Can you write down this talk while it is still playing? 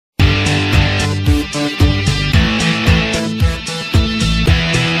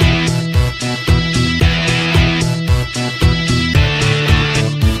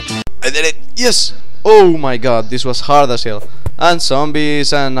Yes! Oh my god, this was hard as hell. And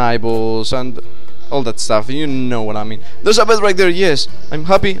zombies and eyeballs and all that stuff, you know what I mean. There's a bed right there, yes. I'm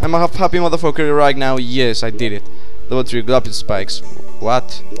happy, I'm a happy motherfucker right now, yes, I did it. Level 3 Grapple spikes.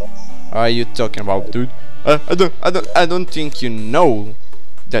 What are you talking about, dude? I don't think you know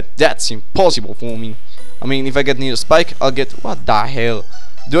that that's impossible for me. I mean, if I get near a spike, I'll get... What the hell?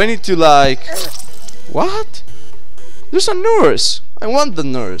 Do I need to, like... What? There's a nurse. I want the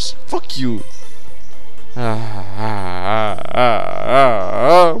nurse. Fuck you.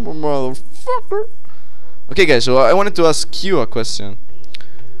 Motherfucker. Okay, guys, so I wanted to ask you a question.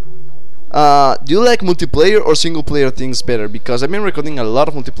 Do you like multiplayer or single player things better? Because I've been recording a lot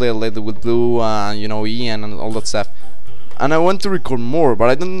of multiplayer lately with Blue and, you know, Ian and all that stuff. And I want to record more, but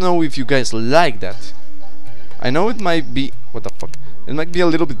I don't know if you guys like that. I know it might be... What the fuck? It might be a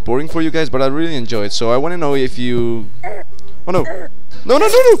little bit boring for you guys, but I really enjoy it. So I want to know if you... Oh no. No, no, no,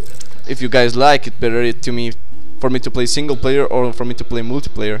 no! If you guys like it better for me to play single player or for me to play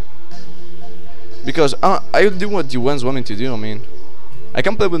multiplayer. Because I do what you guys want me to do, I mean. I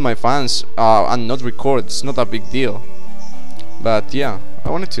can play with my fans and not record, it's not a big deal. But yeah, I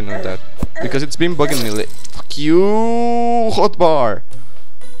wanted to know that. Because it's been bugging me. Fuck you, hotbar!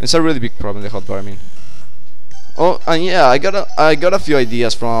 It's a really big problem, the hotbar, I mean. Oh, and yeah, I got a few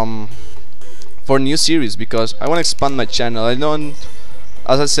ideas for new series because I want to expand my channel. I don't,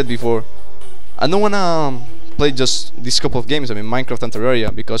 as I said before, I don't wanna play just this couple of games. I mean, Minecraft and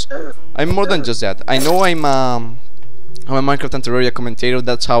Terraria, because I'm more than just that. I know I'm a Minecraft and Terraria commentator.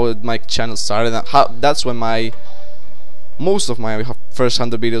 That's how my channel started. That's what most of my first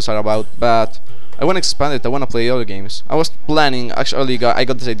 100 videos are about. But I want to expand it. I want to play other games. I was planning. Actually, I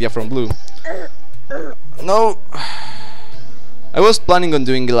got this idea from Blue. No, I was planning on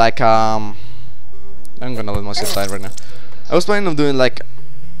doing like I'm gonna let myself die right now. I was planning on doing like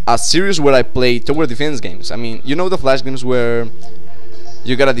a series where I play tower defense games. I mean, you know the flash games where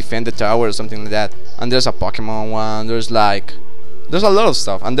you gotta defend the tower or something like that. And there's a Pokemon one. There's a lot of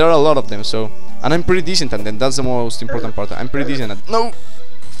stuff, and there are a lot of them. So, and I'm pretty decent at them. That's the most important part. I'm pretty decent at... No,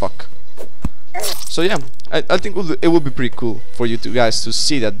 fuck. So yeah, I think it would be pretty cool for you guys to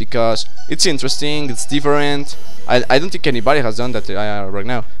see that, because it's interesting, it's different. I don't think anybody has done that right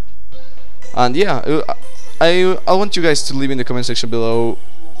now. And yeah, I want you guys to leave in the comment section below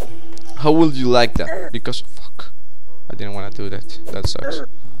how would you like that, because fuck, I didn't want to do that. That sucks.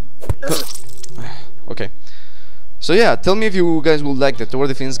 Okay. So yeah, tell me if you guys would like the tower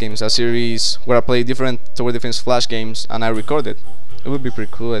defense games, a series where I play different tower defense flash games and I record it. It would be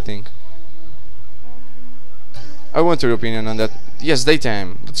pretty cool, I think. I want your opinion on that. Yes,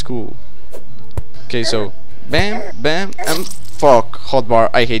 daytime. That's cool. Okay, so bam, bam, and fuck, hotbar.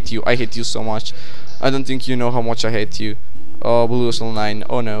 I hate you. I hate you so much. I don't think you know how much I hate you. Oh, Blue's online.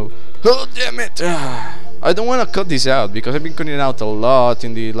 Oh no. Oh damn it. I don't want to cut this out because I've been cutting it out a lot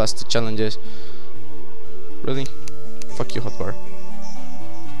in the last challenges. Really? Fuck you, hotbar.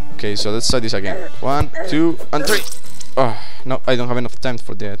 Okay, so let's try this again. 1, 2, and 3. Oh no, I don't have enough time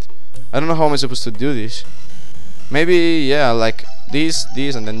for that. I don't know how am I supposed to do this. Maybe, yeah, like this,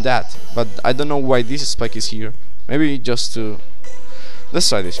 and then that. But I don't know why this spike is here. Maybe just to... Let's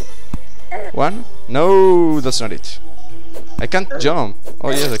try this. 1? No, that's not it. I can't jump. Oh,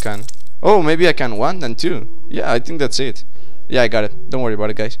 yes, I can. Oh, maybe I can 1 and 2. Yeah, I think that's it. Yeah, I got it. Don't worry about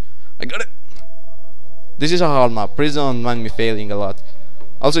it, guys. I got it. This is a hard map. Please don't mind me failing a lot.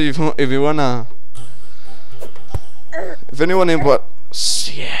 Also, if you wanna... If anyone input...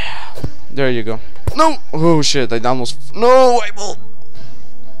 Yeah. There you go. No! Oh shit, I almost... No, eyeball!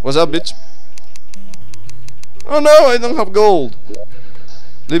 What's up, bitch? Oh no, I don't have gold!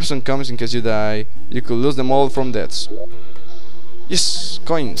 Leave some comments in case you die. You could lose them all from deaths. Yes,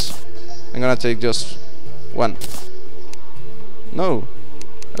 coins. I'm gonna take just 1. No.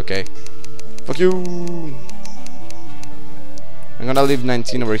 Okay. Fuck you! I'm gonna leave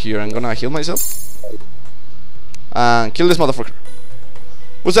 19 over here. I'm gonna heal myself. And kill this motherfucker.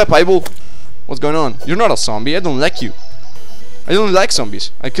 What's up, eyeball? What's going on? You're not a zombie. I don't like you. I don't like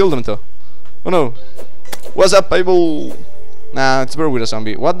zombies. I killed them though. Oh no. What's up, people? Nah, it's better with a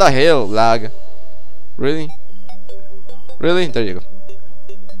zombie. What the hell, lag? Really? Really? There you go.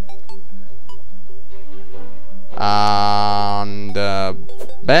 And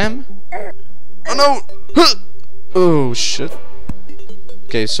bam. Oh no! Oh shit.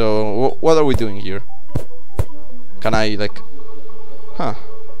 Okay, so what are we doing here? Can I like? Huh?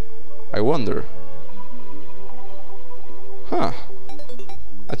 I wonder. Huh.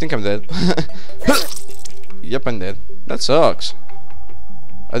 I think I'm dead. Yep, I'm dead. That sucks.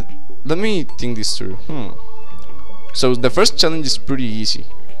 Let me think this through. So the first challenge is pretty easy.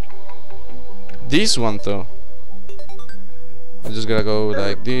 this one though. I just gotta go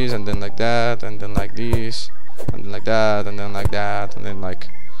like this, and then like that, and then like this, and then like that, and then like that, and then like,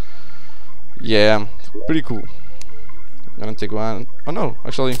 yeah, pretty cool. I'm gonna take one. Oh no,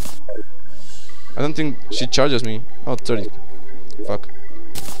 actually, I don't think she charges me. Oh, 30. Fuck.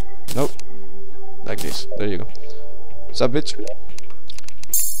 Nope. Like this. There you go. What's up, bitch?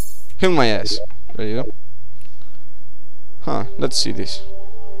 Heal my ass. There you go. Huh, let's see this.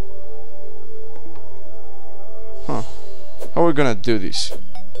 Huh. How are we gonna do this?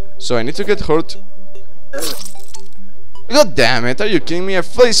 So I need to get hurt. God damn it, are you kidding me? I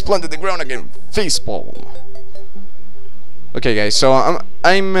face planted the ground again. Facepalm. Okay guys, so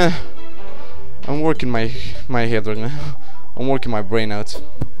I'm working my head right now. I'm working my brain out.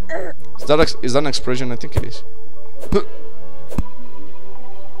 Is that an expression? I think it is.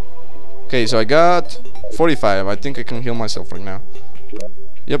 Okay, so I got 45. I think I can heal myself right now.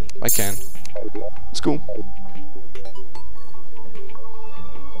 Yep, I can. It's cool.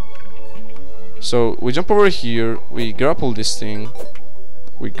 So we jump over here, we grapple this thing.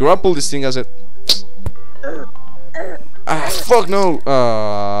 We grapple this thing as it. Ah, fuck no!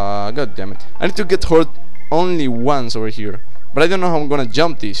 God damn it. I need to get hurt only once over here. But I don't know how I'm gonna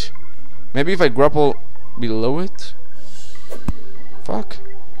jump this. Maybe if I grapple below it? Fuck.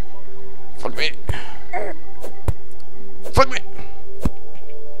 Fuck me. Fuck me!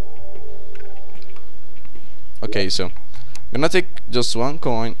 Okay, so I'm gonna take just one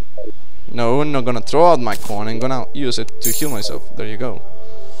coin. No, I'm not gonna throw out my coin. I'm gonna use it to heal myself. There you go.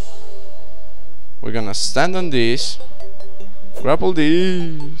 We're gonna stand on this. Grapple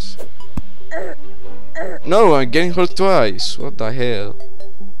this. No, I'm getting hurt twice. What the hell?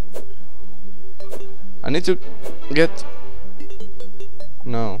 I need to get.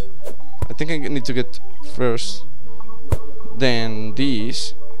 No, I think I need to get first, then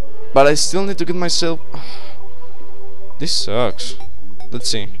this. But I still need to get myself. This sucks. Let's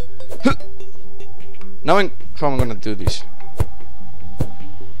see. Now how am I gonna do this?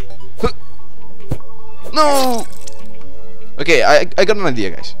 No. Okay, I got an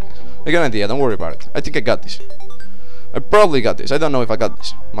idea, guys. I got an idea. Don't worry about it. I think I got this. I probably got this. I don't know if I got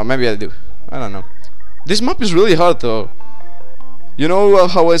this, but maybe I do. I don't know. This map is really hard, though. You know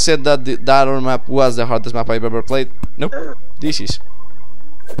how I said that that other map was the hardest map I've ever played? Nope. This is.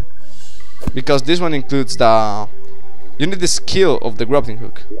 Because this one includes the. You need the skill of the grappling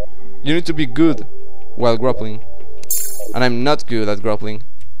hook. You need to be good while grappling. And I'm not good at grappling.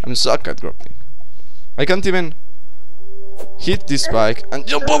 I'm suck at grappling. I can't even hit this spike and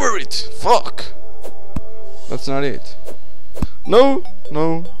jump over it. Fuck. That's not it. No,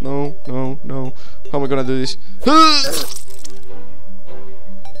 no, no, no, no. How am I gonna do this?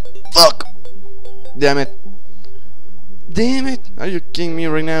 Fuck. Damn it. Damn it. Are you kidding me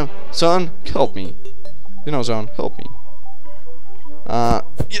right now? Son, help me. You know, son, help me.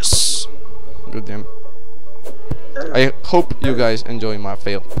 Yes. Good damn. I hope you guys enjoy my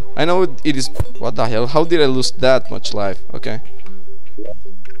fail. I know it is. What the hell? How did I lose that much life? Okay.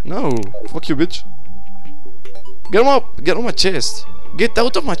 No. Fuck you, bitch. Get him up. Get on my chest. Get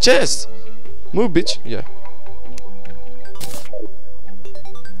out of my chest. Move, bitch. Yeah.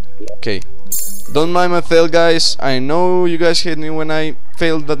 Okay. Don't mind my fail, guys. I know you guys hate me when I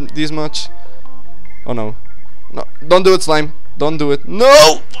failed this much. Oh no. No. Don't do it, slime. Don't do it.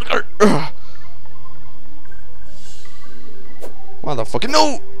 No! Fucker! Motherfucker,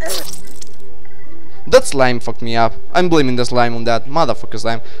 no! That slime fucked me up. I'm blaming the slime on that. Motherfucker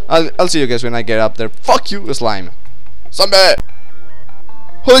slime. I'll see you guys when I get up there. Fuck you, slime. Zombie!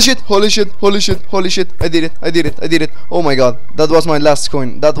 Holy shit, holy shit, holy shit, holy shit. I did it, I did it, I did it. Oh my god. That was my last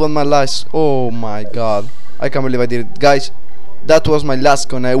coin. That was my last. Oh my god. I can't believe I did it. Guys, that was my last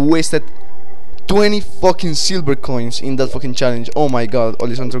coin. I wasted 20 fucking silver coins in that fucking challenge. Oh my god.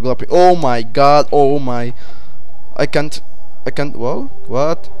 Alessandro Glappi. Oh my god. Oh my. I can't. Whoa,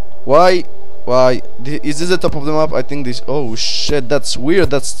 what? Why? Is this the top of the map? I think this. Oh shit, that's weird.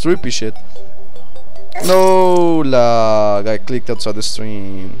 That's trippy shit. No lag. I clicked outside the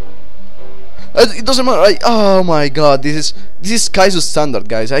stream. It doesn't matter. Oh my god, this is Kaizo's standard,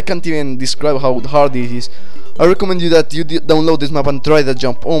 guys. I can't even describe how hard it is. I recommend you that you download this map and try that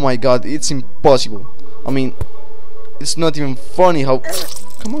jump. Oh my god, it's impossible. I mean, it's not even funny how.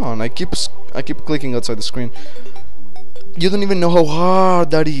 Come on, I keep clicking outside the screen. You don't even know how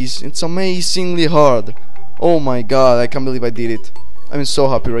hard that is. It's amazingly hard. Oh my god, I can't believe I did it. I'm so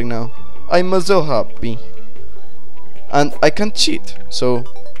happy right now. I'm so happy. And I can't cheat, so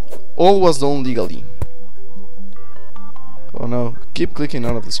all was done legally. Oh no, keep clicking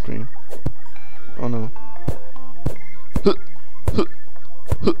out of the screen. Oh no.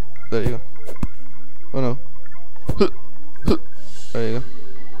 There you go. Oh no. There you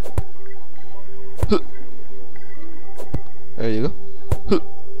go. There you go.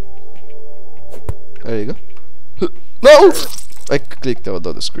 There you go. No! I clicked out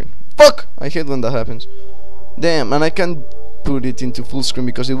of the screen. Fuck! I hate when that happens. Damn, and I can't put it into full screen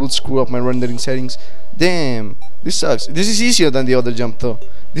because it would screw up my rendering settings. Damn, this sucks. This is easier than the other jump though.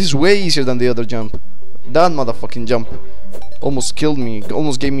 This is way easier than the other jump. That motherfucking jump almost killed me.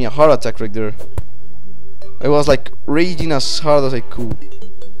 Almost gave me a heart attack right there. I was like raging as hard as I could.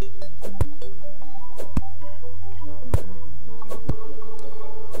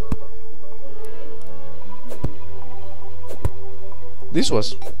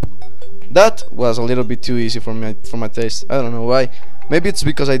 That was a little bit too easy for my taste. I don't know why. Maybe it's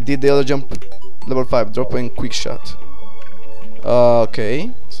because I did the other jump. Level 5, drop in quick shot.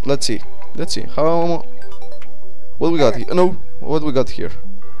 Okay, so let's see. How. What we got here? No, what we got here?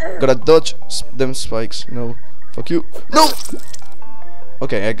 Gotta dodge them spikes. No, fuck you. No.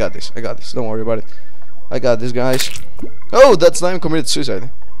 Okay, I got this. Don't worry about it. I got this, guys. Oh, that slime committed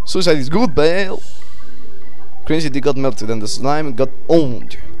suicide. Suicide is good, Bale. Crazy D got melted and the slime got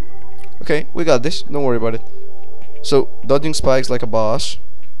owned. Okay, we got this. Don't worry about it. So, dodging spikes like a boss.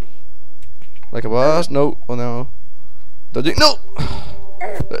 No, oh no. Dodging. No!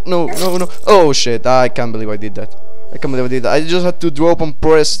 No. Oh shit, I can't believe I did that. I just had to drop and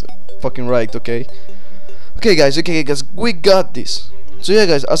press fucking right, okay? Okay, guys, we got this. So yeah,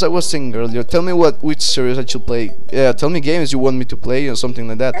 guys, as I was saying earlier, tell me which series I should play. Yeah, tell me games you want me to play or something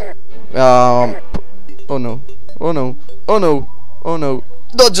like that. Oh no.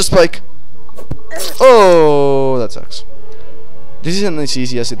 Dodge the spike. Oh, that sucks. This isn't as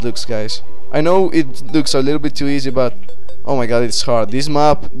easy as it looks, guys. I know it looks a little bit too easy, but oh my god, it's hard. This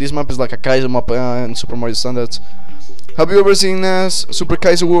map is like a Kaiser map in Super Mario Standards. Have you ever seen Super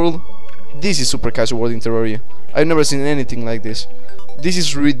Kaiser World? This is Super Kaiser World in Terraria. I've never seen anything like this. This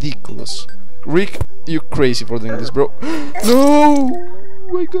is ridiculous. Rick, you crazy for doing this, bro. No!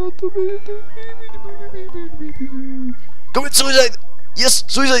 I got commit suicide! Yes,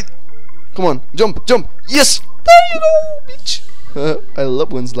 suicide! Come on, jump! Yes! There you go, bitch! I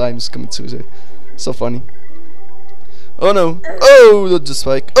love when slimes commit suicide. So funny. Oh no! Oh, not the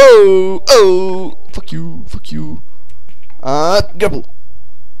spike! Oh! Fuck you! Grapple!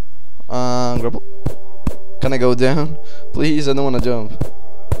 Grapple? Can I go down? Please, I don't wanna jump.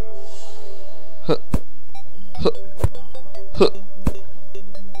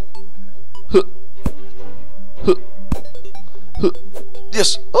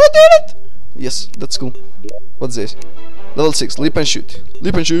 Yes! Oh, did it! Yes, that's cool. What's this? Level 6, leap and shoot.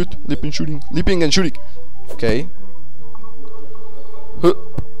 Leaping and shooting. Okay.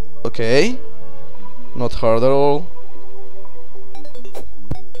 Okay. Not hard at all.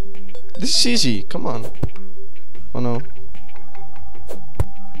 This is easy, come on. Oh no.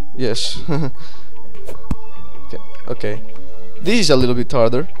 Yes. Okay. This is a little bit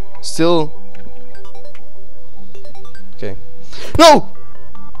harder. Still. Okay. No!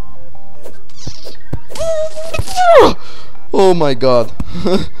 Oh my god.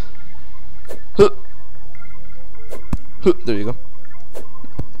 There you go.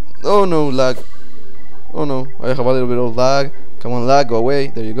 Oh no, lag. Oh no, I have a little bit of lag. Come on, lag, go away.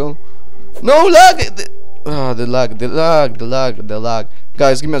 There you go. No lag! The lag.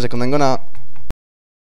 Guys, give me a second. I'm gonna